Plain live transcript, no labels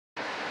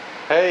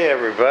Hey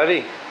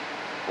everybody,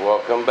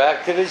 welcome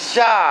back to the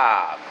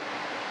shop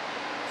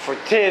for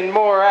 10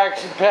 more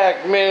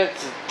action-packed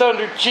minutes of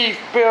thunderchief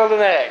building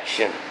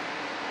action.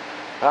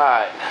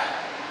 Alright,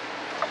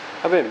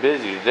 I've been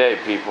busy today,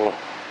 people.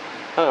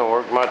 I done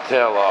worked my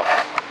tail off.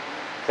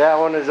 That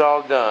one is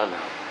all done.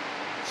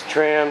 It's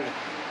trimmed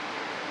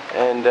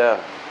and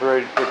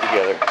ready to put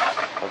together.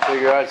 I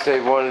figure I'd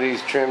save one of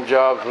these trim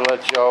jobs and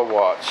let y'all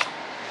watch.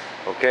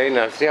 Okay,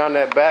 now see on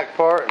that back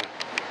part?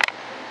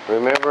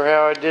 Remember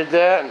how I did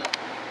that?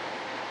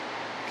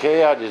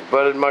 Okay, I just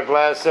butted my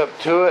glass up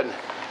to it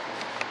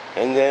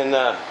and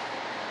then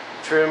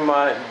trimmed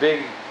my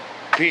big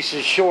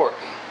pieces short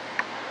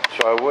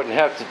so I wouldn't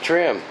have to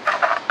trim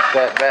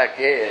that back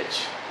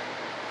edge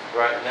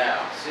right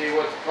now. See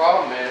what the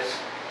problem is,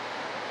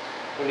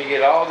 when you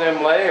get all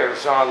them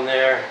layers on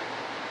there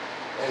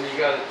and you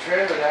got to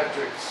trim it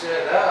after it's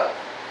set up,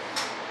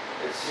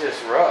 it's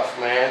just rough,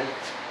 man.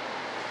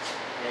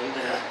 And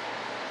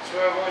that's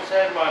where I've always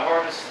had my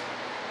hardest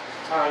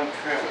time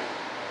trimming.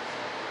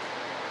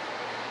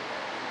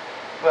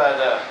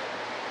 But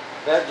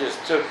that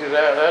just took it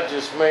out. That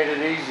just made it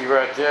easy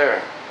right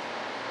there.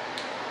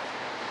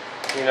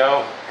 You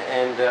know,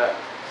 and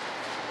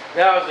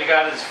now I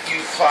got this few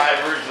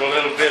fibers and a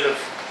little bit of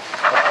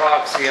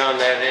epoxy on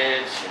that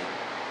edge. And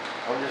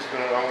I'm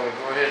gonna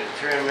go ahead and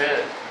trim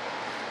it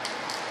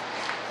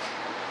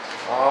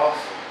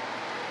off.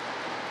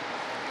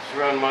 Just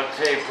run my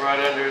tape right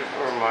under,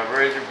 or my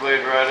razor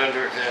blade right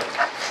under that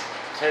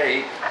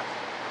tape.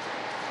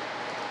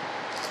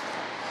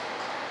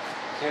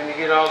 Then you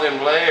get all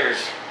them layers,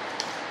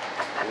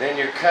 and then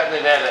you're cutting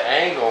it at an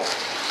angle.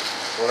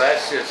 Well,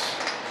 that's just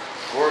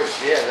worse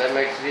yet. That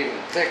makes it even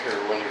thicker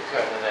when you're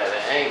cutting it at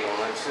an angle.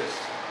 And it's just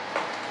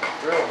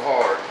real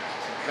hard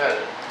to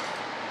cut it.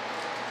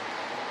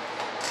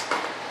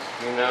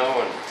 You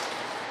know, and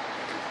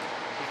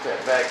keep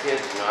that back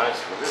edge nice.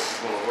 Well, this is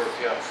going to work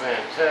out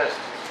fantastic.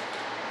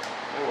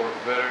 It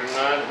worked better than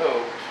I'd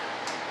hoped.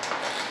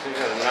 So you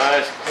got a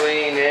nice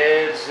clean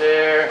edge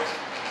there.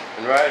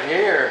 And right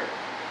here,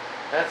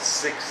 that's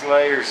 6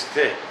 layers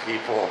thick,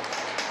 people.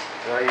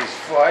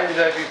 Why did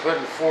I be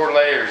putting 4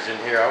 layers in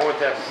here? I want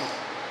that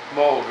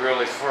mold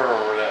really firm,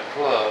 or that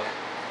plug.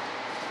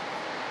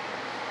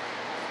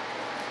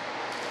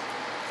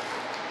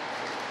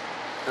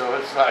 So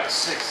it's like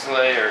 6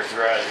 layers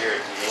right here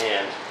at the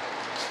end.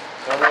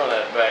 So I know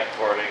that back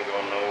part ain't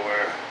going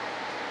nowhere.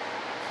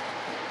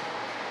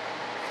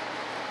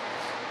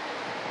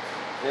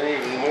 Then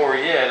even more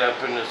yet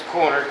up in this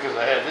corner, because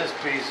I had this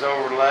piece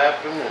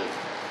overlapping, and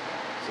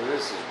so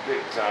this is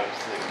big time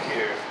thick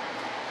here.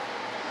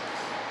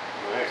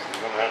 I'm actually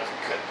going to have to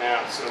cut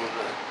down some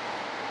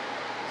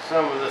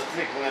of the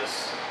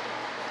thickness.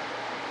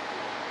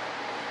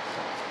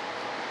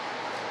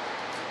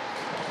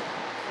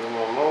 So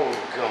my mold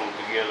will come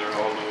together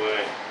all the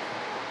way.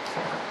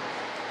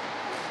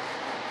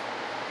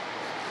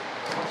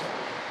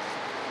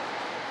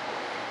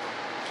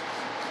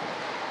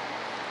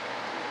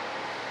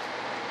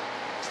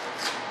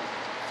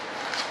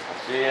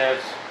 See,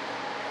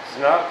 it's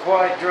not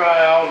quite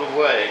dry all the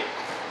way.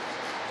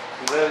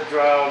 If you let it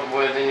dry all the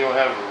way, then you'll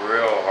have a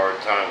real hard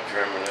time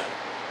trimming it.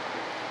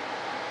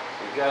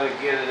 You got to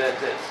get it at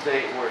that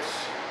state where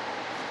it's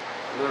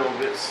a little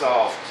bit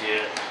soft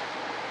yet.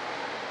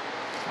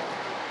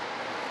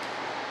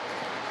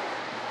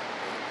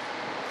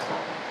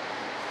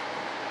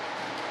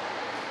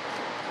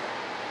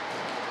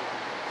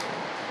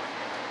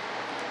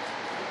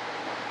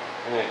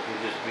 And it can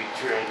just be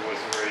trimmed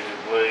with razor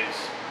blades.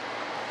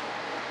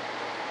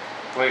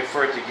 Wait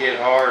for it to get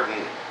hard,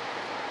 and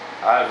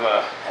I've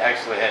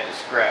actually had to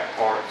scrap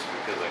parts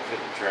because I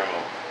couldn't trim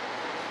them.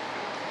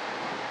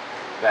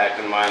 Back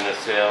in my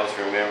nacelles,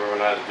 remember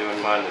when I was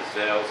doing my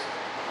nacelles?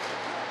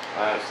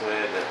 I actually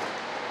had to,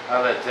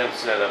 I let them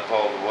set up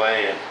all the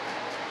way and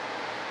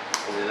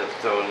ended up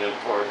throwing them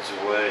parts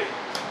away,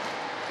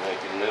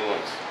 making new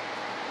ones.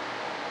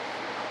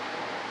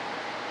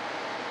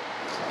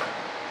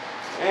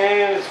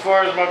 And as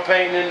far as my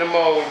painting in the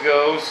mold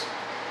goes,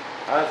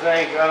 I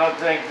don't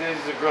think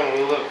these are going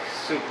to look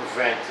super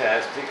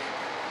fantastic,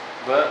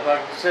 but like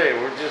I say,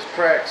 we're just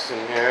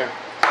practicing here.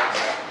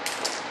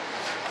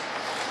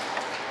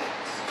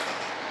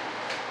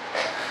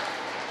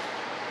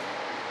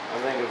 I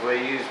think if I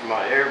use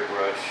my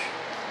airbrush,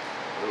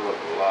 it'll look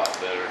a lot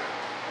better.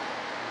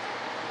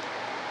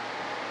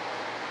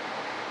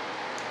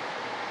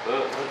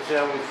 But let's see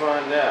how we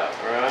find out,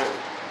 right?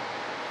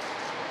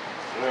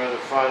 I'd rather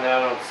find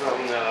out on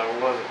something that I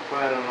wasn't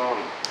planning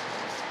on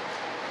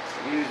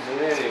using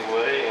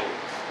anyway. And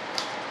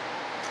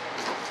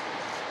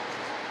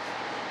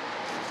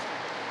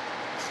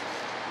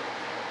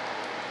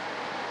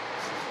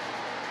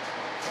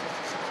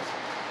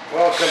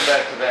well, I'll come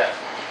back to that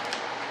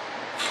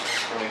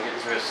when we get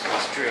the rest of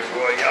this trim.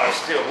 Boy, y'all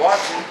still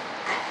watching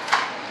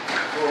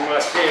before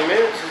my 10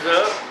 minutes is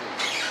up.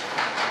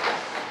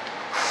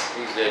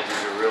 These edges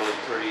are really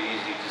pretty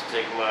easy. Just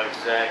take my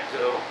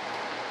X-Acto.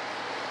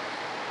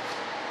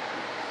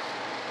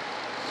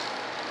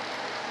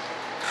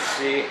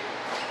 See,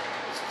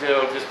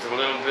 still just a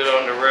little bit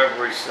on the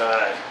rubbery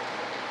side.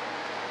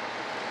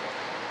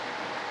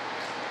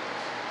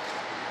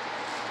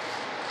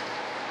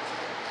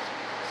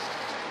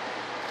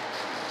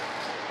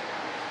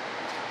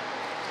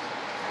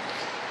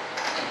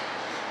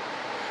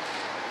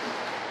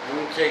 When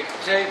you take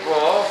the tape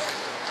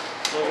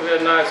off, look at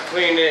that nice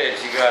clean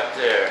edge you got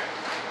there.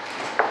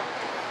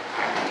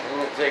 I'm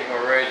going to take my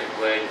razor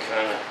blade and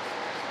kind of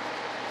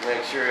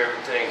make sure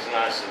everything's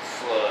nice and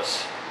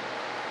flush.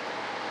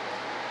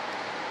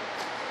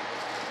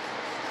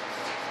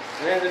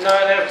 And then the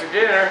night after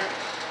dinner,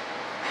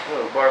 I'm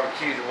going to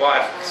barbecue the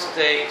wife with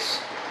steaks,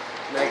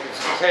 making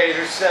some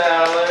tater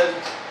salad.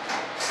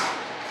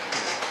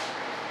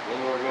 Then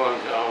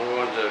I'm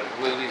going to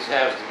glue these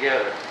halves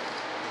together.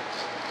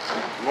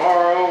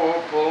 Tomorrow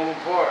we'll pull them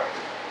apart.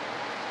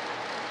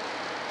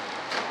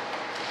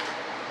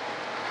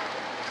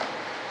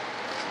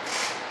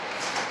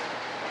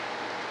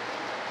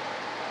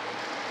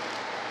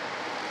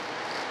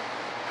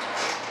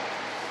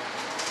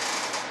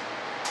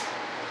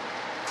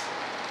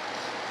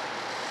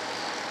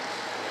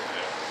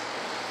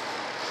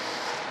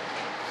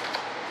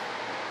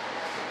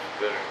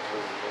 Better put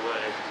it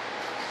away.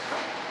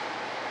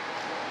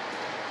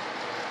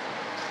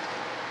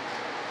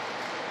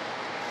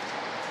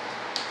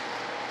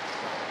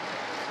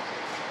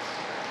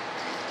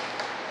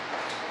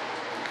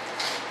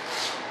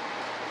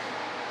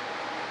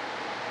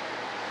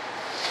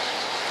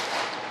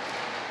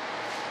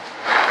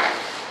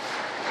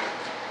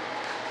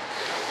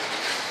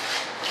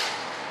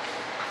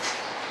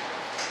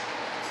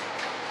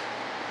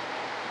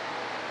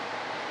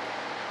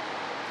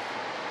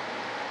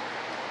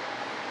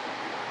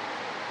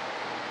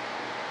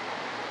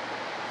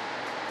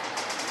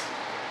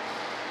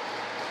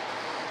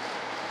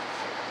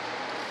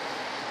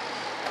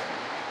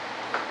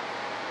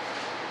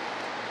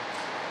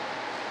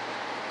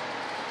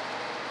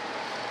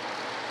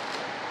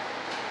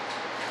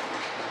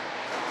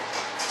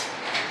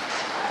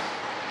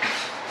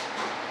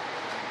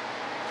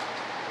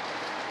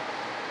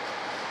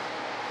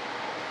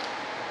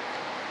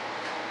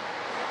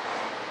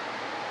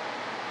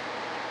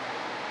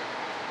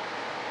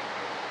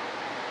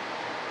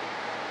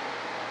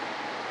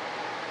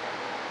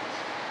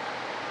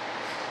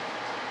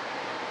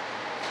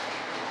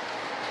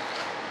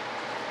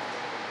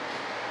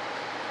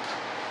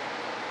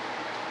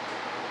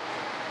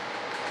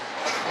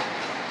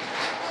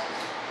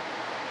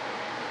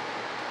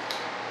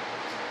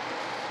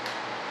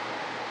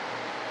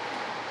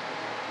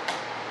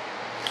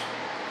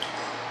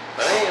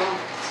 Bam.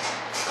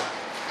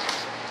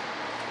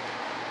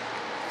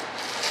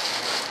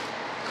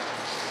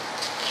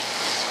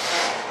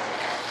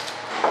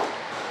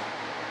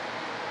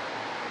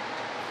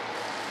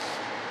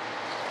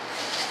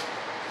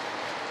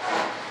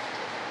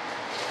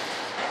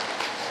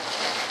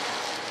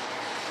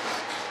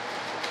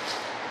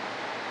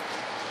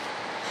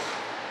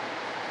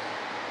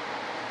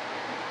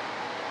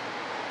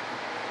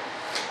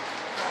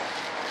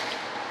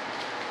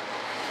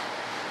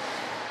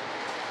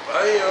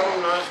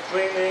 Bam, nice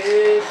clean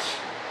edge.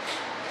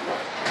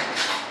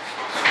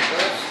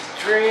 Nice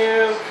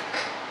trim,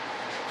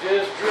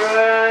 just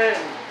right.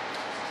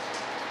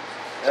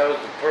 That was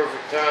the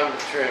perfect time to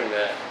trim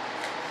that.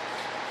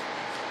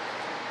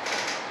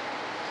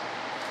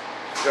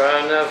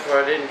 Dry enough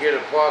where I didn't get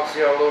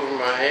epoxy all over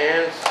my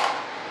hands.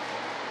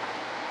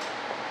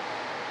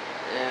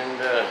 And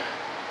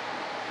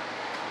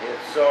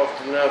it's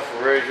soft enough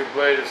for a razor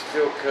blade to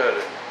still cut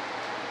it.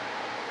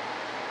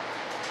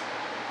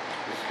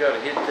 Just gotta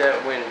hit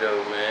that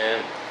window,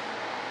 man.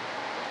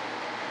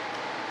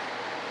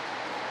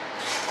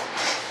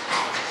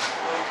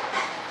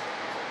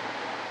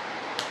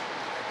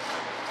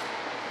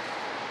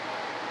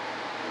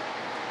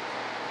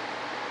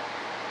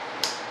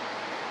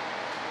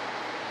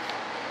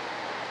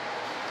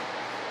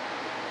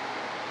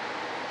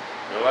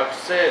 Now, like I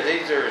said,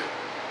 these are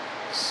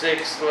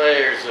 6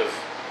 layers of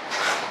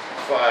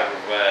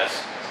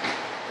fiberglass.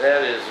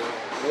 That is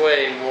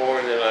way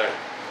more than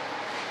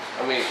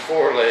I mean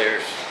 4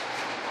 layers.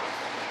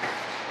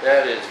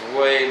 That is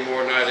way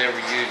more than I'd ever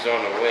use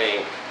on a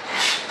wing.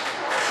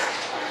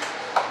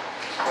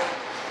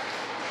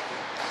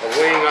 A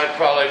wing I'd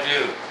probably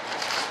do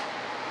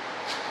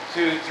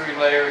 2-3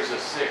 layers of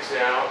 6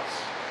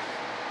 ounce.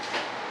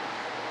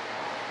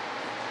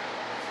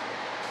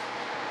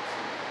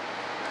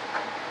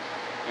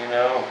 You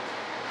know,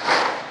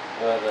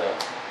 but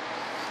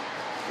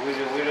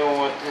we don't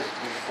want this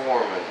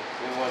deforming.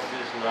 We want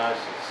this nice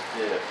and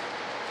stiff.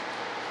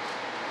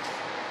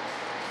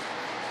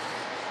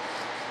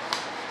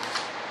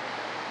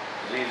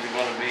 These are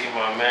going to be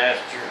my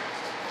master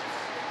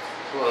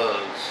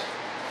plugs.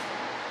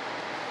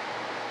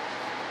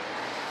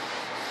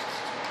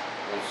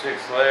 And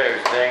 6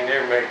 layers, dang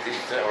near make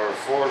these, or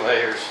 4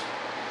 layers,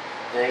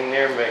 dang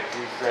near make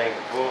these things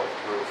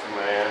bulletproof,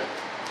 man.